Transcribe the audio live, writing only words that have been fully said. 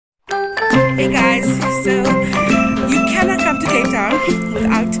Hey guys, so you cannot come to Cape Town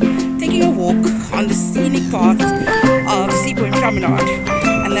without taking a walk on the scenic path of SeaPoint Promenade,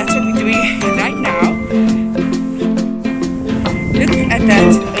 and that's what we're doing right now. Look at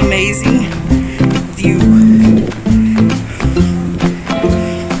that amazing view.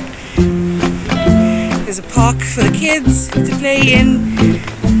 There's a park for the kids to play in.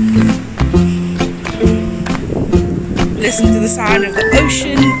 Listen to the sound of the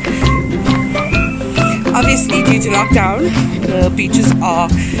ocean. Obviously, due to lockdown, the beaches are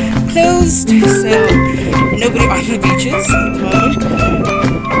closed, so nobody on the beaches at the moment.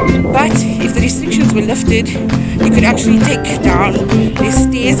 But if the restrictions were lifted, you could actually take down the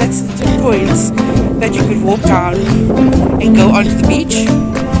stairs at certain points that you could walk down and go onto the beach.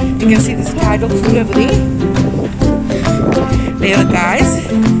 You can see this tidal pool over there. There are the guys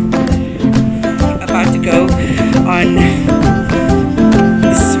about to go on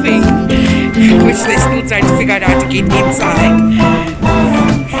the swing, which they're still trying to figure out how to get inside.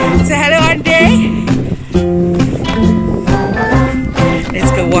 So hello Ande!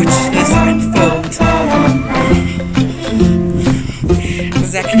 Let's go watch this unfold.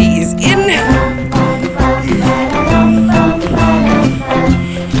 Zachary is in.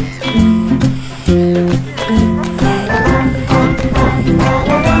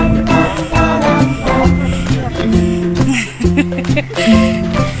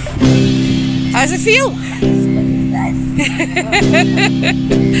 How's it feel?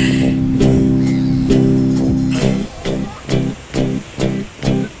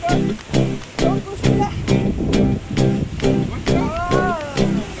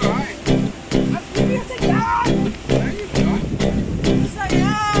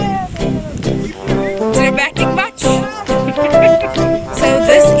 Dramatic much? So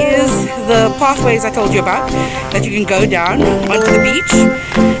this is the pathways I told you about that you can go down onto the beach,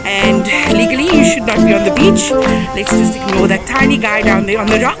 and legally you should not be on the beach. Let's just ignore that tiny guy down there on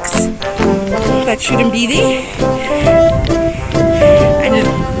the rocks. That shouldn't be there. And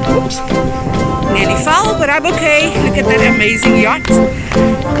oops, nearly fell, but I'm okay. Look at that amazing yacht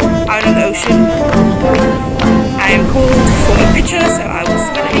out on the ocean. I am called for a picture, so I will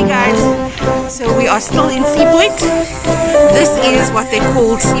say hey guys. So we are still in SeaPoint. This is what they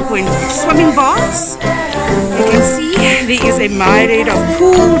call SeaPoint swimming baths. You can see there is a myriad of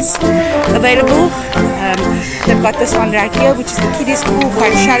pools available. They've got this one right here, which is the kiddies pool,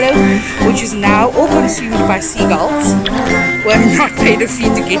 quite shallow, which is now all consumed by seagulls who have not paid a fee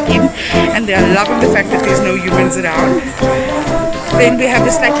to get in, and they are loving the fact that there's no humans around. Then we have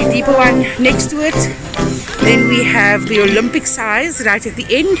the slightly deeper one next to it. Then we have the Olympic size right at the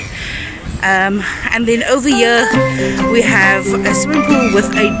end. And then over here we have a swimming pool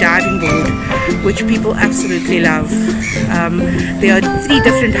with a diving board, which people absolutely love. There are 3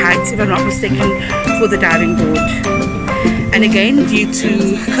 different heights, if I'm not mistaken, for the diving board. And again, due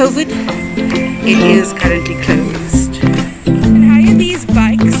to COVID, it is currently closed. And hire these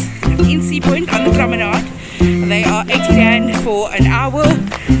bikes in SeaPoint on the promenade. They are 80 Rand for an hour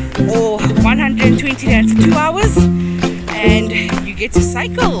or 120 Rand for 2 hours, and you get to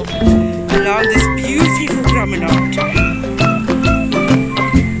cycle along this beautiful promenade.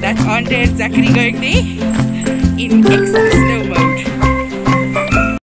 That's Ande and Zachary going there in ecstasy.